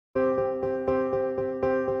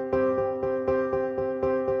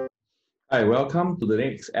Hi, welcome to the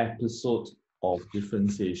next episode of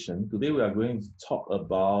Differentiation. Today we are going to talk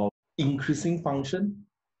about increasing function,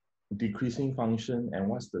 decreasing function, and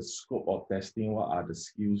what's the scope of testing, what are the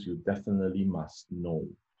skills you definitely must know.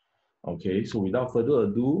 Okay, so without further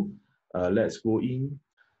ado, let's go in.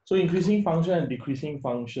 So increasing function and decreasing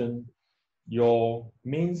function, your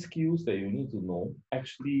main skills that you need to know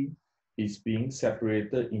actually is being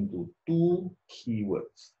separated into two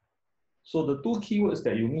keywords. So the two keywords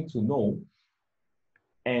that you need to know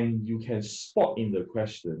and you can spot in the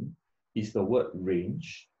question is the word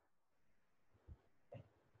range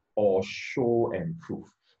or show and prove.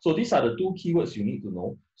 So these are the two keywords you need to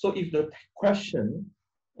know. So if the question,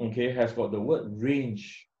 okay, has got the word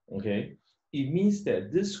range, okay, it means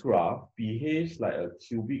that this graph behaves like a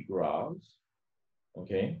cubic graph,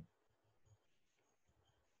 okay,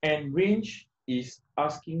 and range is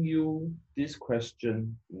asking you this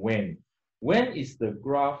question when. When is the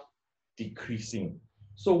graph decreasing?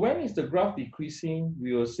 So when is the graph decreasing?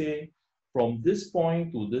 We will say from this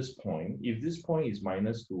point to this point. If this point is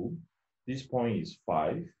 -2, this point is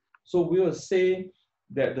 5. So we will say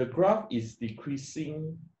that the graph is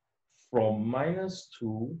decreasing from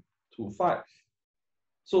 -2 to 5.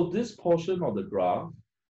 So this portion of the graph,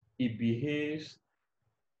 it behaves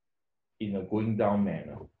in a going down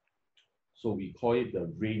manner. So we call it the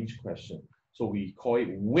range question. So we call it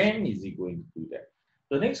when is it going to do that?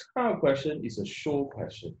 The next kind of question is a show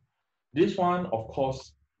question. This one, of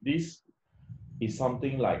course, this is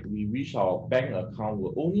something like we wish our bank account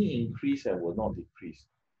will only increase and will not decrease.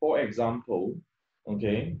 For example,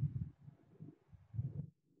 okay,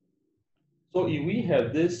 so if we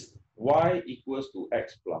have this y equals to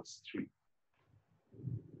x plus 3,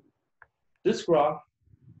 this graph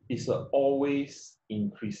is an always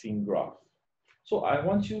increasing graph. So I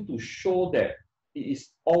want you to show that it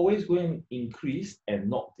is always going to increase and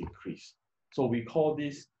not decrease. So we call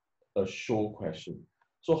this a show question.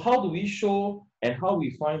 So how do we show and how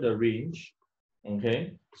we find the range?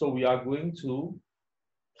 Okay, so we are going to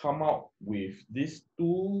come out with these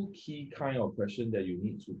two key kind of questions that you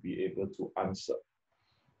need to be able to answer.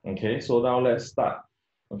 Okay, so now let's start.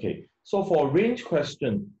 Okay, so for range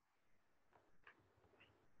question,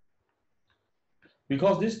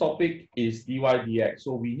 because this topic is dy dx,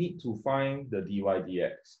 so we need to find the dy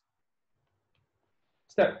dx.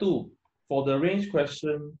 Step 2, for the range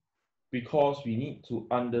question, because we need to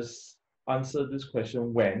answer this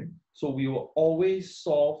question when, so we will always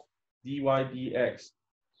solve dy dx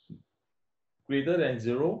greater than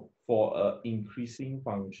 0 for an increasing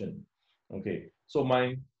function. Okay, so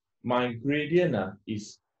my gradient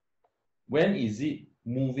is when is it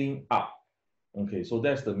moving up? Okay, so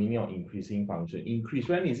that's the meaning of increasing function. Increase,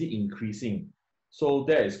 when is it increasing? So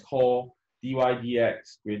that is called dy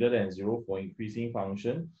dx greater than 0 for increasing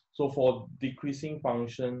function. So for decreasing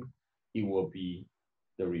function, it will be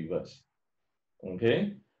the reverse.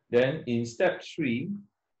 Okay, then in step 3,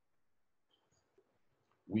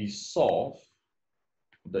 we solve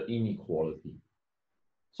the inequality.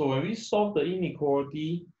 So when we solve the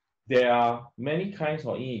inequality, there are many kinds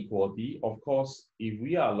of inequality. Of course, if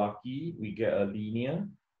we are lucky, we get a linear,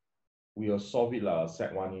 we will solve it like a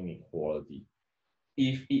set 1 inequality.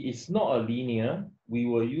 If it is not a linear, we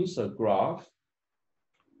will use a graph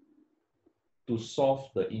to solve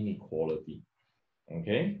the inequality.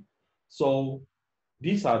 Okay, so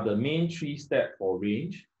these are the main 3 steps for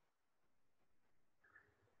range.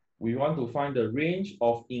 We want to find the range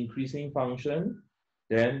of increasing function.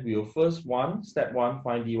 Then we'll step 1,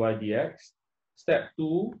 find dy dx. Step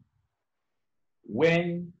 2,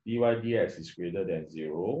 when dy dx is greater than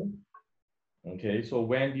 0. Okay, so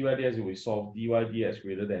when dy dx, we solve dy dx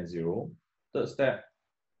greater than 0. Third step,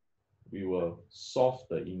 we will solve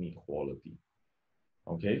the inequality.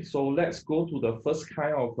 Okay, so let's go to the first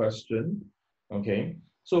kind of question. Okay,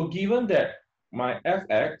 so given that my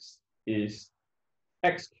fx is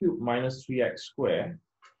x cubed minus 3x squared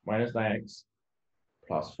minus 9x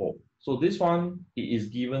plus 4. So this one it is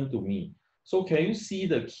given to me. So can you see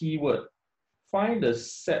the keyword? Find the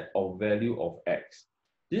set of value of x.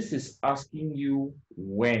 This is asking you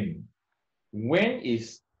when. When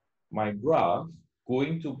is my graph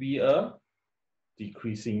going to be a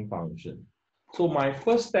decreasing function? So my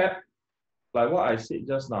first step, like what I said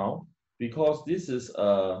just now, because this is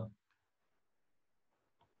a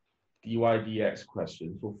dy dx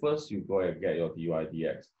question. So first you go and get your dy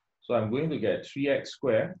dx. So I'm going to get 3x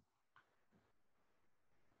squared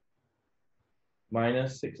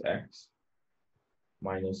minus 6x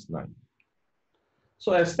minus 9.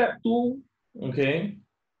 So at step 2, okay,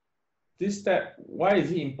 this step, why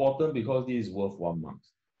is it important? Because this is worth 1 mark.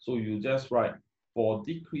 So you just write for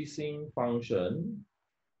decreasing function,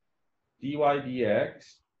 dy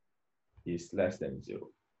dx is less than 0.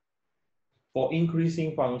 For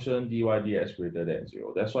increasing function, dy dx greater than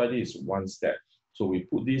 0. That's why this is one step. So we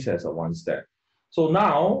put this as a one step. So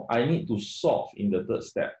now I need to solve in the third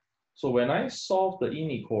step. So when I solve the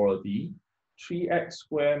inequality, 3x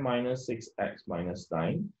squared minus 6x minus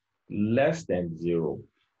 9 less than 0.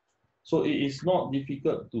 So it is not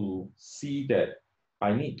difficult to see that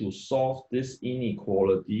I need to solve this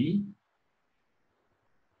inequality.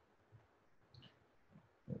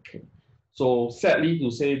 Okay. So sadly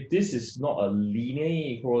to say, this is not a linear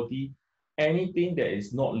inequality. Anything that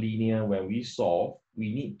is not linear when we solve,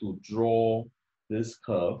 we need to draw this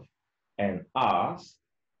curve and ask,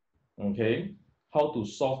 okay, how to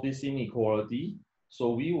solve this inequality. So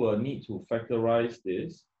we will need to factorize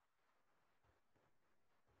this.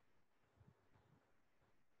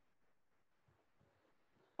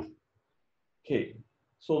 Okay,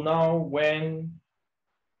 so now when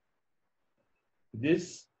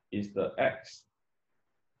this is the x,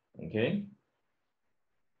 okay,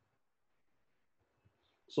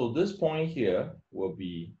 so this point here will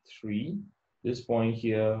be 3, this point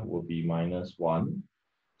here will be minus 1.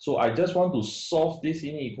 So I just want to solve this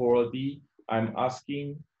inequality. I'm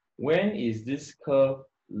asking, when is this curve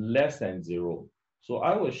less than 0? So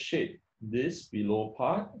I will shape this below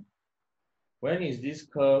part. When is this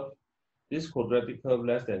curve, this quadratic curve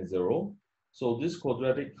less than 0? So this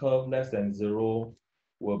quadratic curve less than 0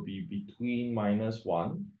 will be between minus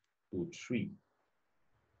 1 to 3.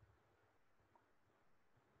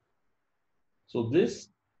 So this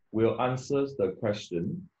will answer the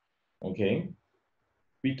question, okay?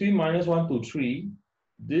 Between minus 1 to 3,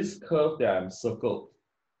 this curve that I'm circled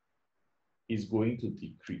is going to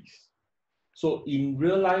decrease. So in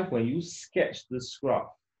real life, when you sketch this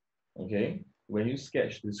graph, okay, when you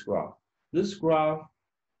sketch this graph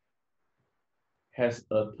has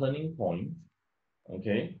a turning point,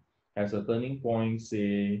 okay, has a turning point,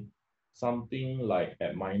 say, something like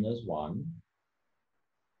at minus 1.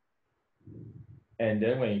 And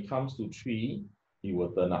then when it comes to 3, it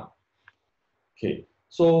will turn up. Okay,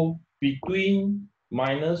 so between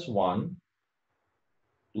minus 1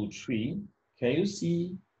 to 3, can you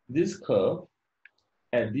see this curve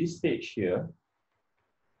at this stage here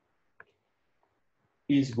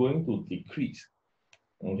is going to decrease?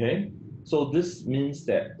 Okay, so this means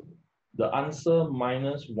that the answer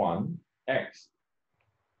minus 1 x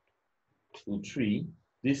to 3,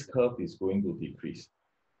 this curve is going to decrease.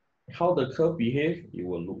 How the curve behave, it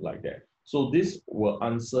will look like that. So this will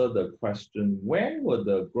answer the question, when will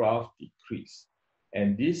the graph decrease?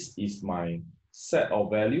 And this is my set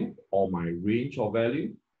of value or my range of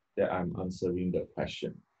value that I'm answering the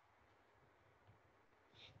question.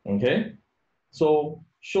 Okay, so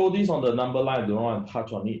show this on the number line. I don't want to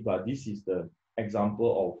touch on it, but this is the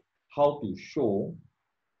example of how to show,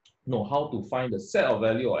 no, how to find the set of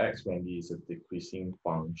value of x when it is a decreasing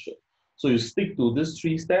function. So you stick to this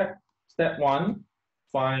 3 steps. Step 1,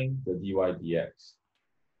 find the dy dx.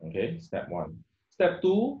 Okay, step 1. Step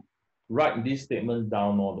 2, write this statement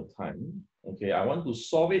down all the time. Okay, I want to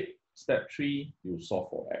solve it. Step 3, you solve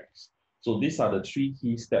for x. So these are the 3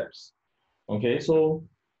 key steps. Okay, so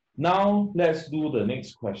now let's do the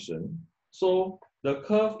next question. So the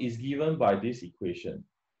curve is given by this equation.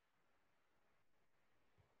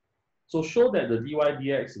 So show that the dy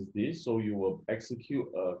dx is this, so you will execute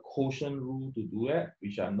a quotient rule to do that,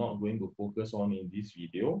 which I'm not going to focus on in this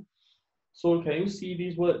video. So can you see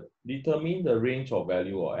this word? Determine the range of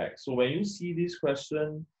value of x. So when you see this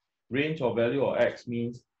question, range of value of x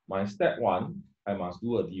means my step 1, I must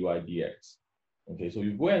do a dy dx. Okay, so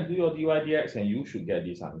you go and do your dy dx and you should get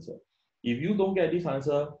this answer. If you don't get this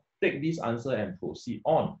answer, take this answer and proceed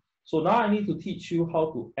on. So now I need to teach you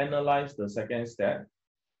how to analyze the second step.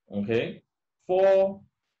 Okay, for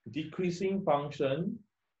decreasing function,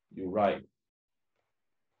 you write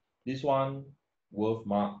this one worth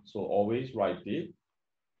mark, so always write it.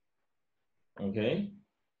 Okay,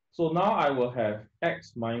 so now I will have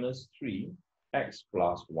x minus 3, x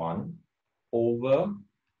plus 1 over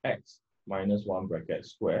x minus 1 bracket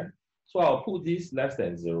square. So I'll put this less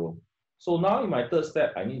than 0. So now in my third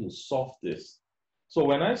step, I need to solve this. So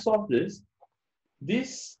when I solve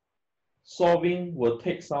this solving will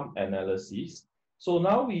take some analysis. So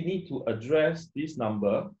now we need to address this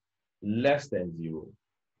number less than 0.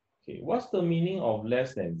 Okay, what's the meaning of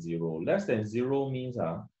less than 0? Less than 0 means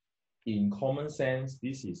in common sense,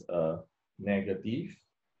 this is a negative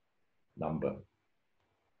number.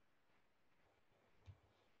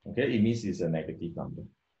 Okay, it means it's a negative number.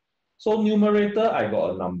 So numerator, I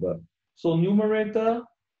got a number. So numerator,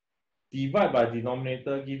 divide by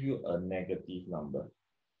denominator give you a negative number.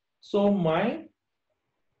 So my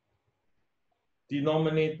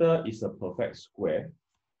denominator is a perfect square,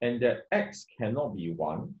 and that x cannot be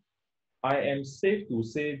 1. I am safe to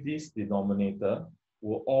say this denominator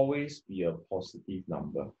will always be a positive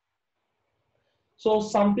number. So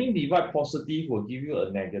something divide positive will give you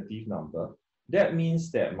a negative number. That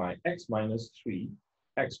means that my x minus 3,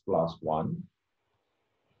 x plus 1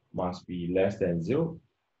 must be less than 0.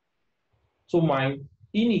 So my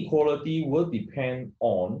inequality will depend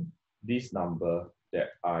on this number that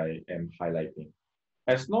I am highlighting.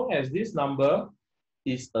 As long as this number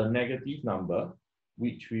is a negative number,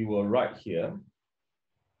 which we will write here.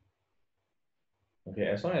 Okay,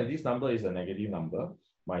 as long as this number is a negative number,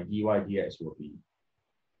 my dy dx will be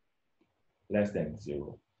less than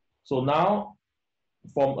 0. So now,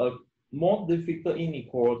 from a more difficult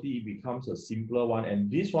inequality, it becomes a simpler one,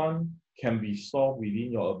 and this one can be solved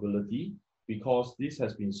within your ability because this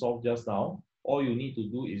has been solved just now. All you need to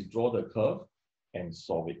do is draw the curve and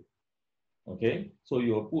solve it. Okay, so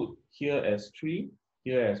you will put here as 3,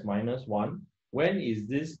 here as minus 1. When is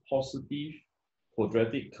this positive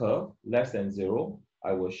quadratic curve less than 0?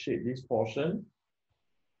 I will shade this portion,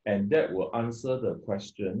 and that will answer the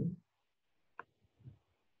question.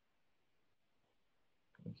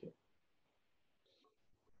 Okay.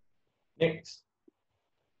 Next.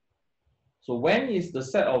 So when is the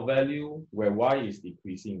set of value where y is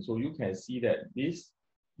decreasing? So you can see that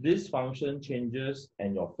this function changes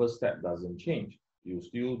and your first step doesn't change. You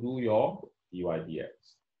still do your dy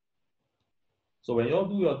dx. So when you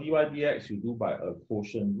do your dy dx, you do by a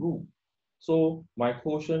quotient rule. So my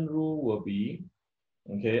quotient rule will be,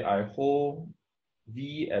 okay, I hold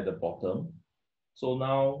v at the bottom. So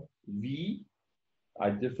now v, I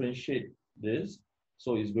differentiate this.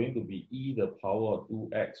 So it's going to be e the power of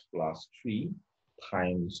 2x plus 3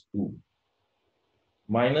 times 2.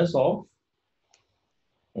 Minus of,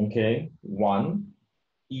 okay, 1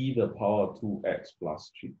 e the power of 2x plus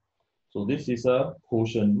 3. So this is a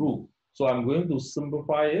quotient rule. So I'm going to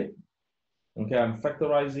simplify it. Okay, I'm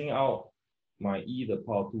factorizing out my e the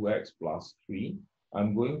power of 2x plus 3.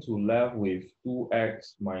 I'm going to left with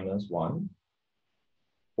 2x minus 1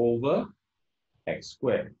 over x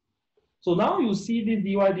squared. So now you see this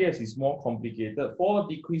dy dx is more complicated. For a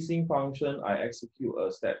decreasing function, I execute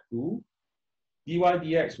a step 2. dy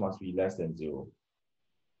dx must be less than 0.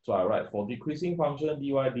 So I write for decreasing function,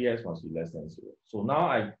 dy dx must be less than 0. So now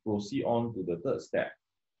I proceed on to the third step.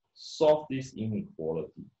 Solve this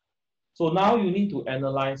inequality. So now you need to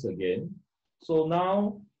analyze again. So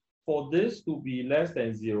now for this to be less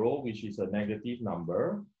than 0, which is a negative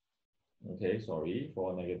number, okay, sorry,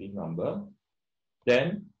 for a negative number,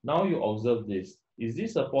 then now you observe this. Is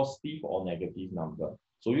this a positive or negative number?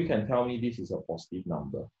 So you can tell me this is a positive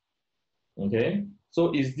number. Okay,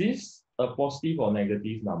 so is this a positive or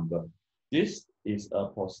negative number? This is a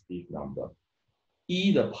positive number.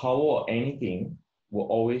 E the power of anything will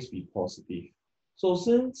always be positive. So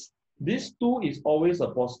since this 2 is always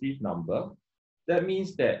a positive number, that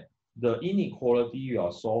means that the inequality you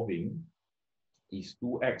are solving is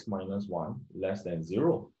 2x minus 1 less than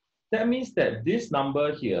 0. That means that this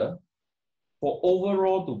number here, for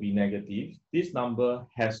overall to be negative, this number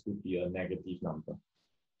has to be a negative number.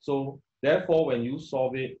 So therefore, when you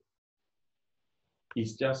solve it,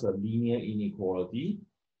 it's just a linear inequality,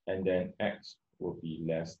 and then x will be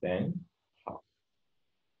less than half.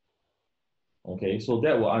 Okay, so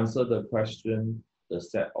that will answer the question, the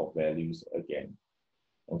set of values again.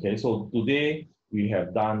 Okay, so today we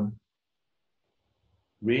have done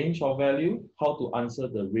range of value, how to answer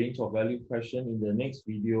the range of value question. In the next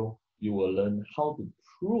video, you will learn how to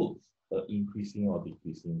prove an increasing or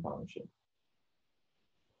decreasing function.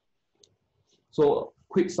 So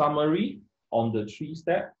quick summary on the 3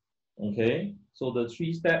 step. Okay, so the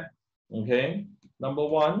 3 step, okay, number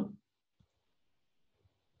 1,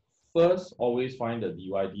 first always find the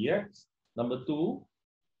dy dx. Number 2,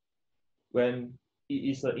 when it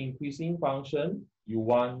is an increasing function, you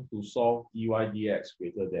want to solve dy dx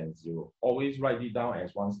greater than 0. Always write it down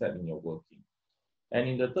as one step in your working. And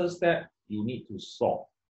in the third step, you need to solve.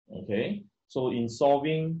 Okay, so in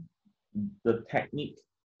solving the technique,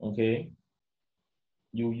 okay,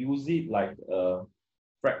 you use it like a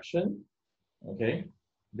fraction. Okay,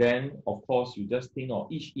 then of course you just think of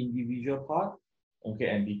each individual part, okay,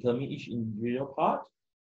 and determine each individual part,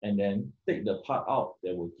 and then take the part out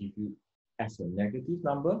that will give you as a negative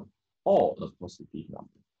number or a positive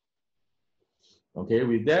number. Okay,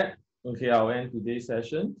 with that, okay, I'll end today's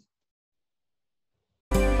session.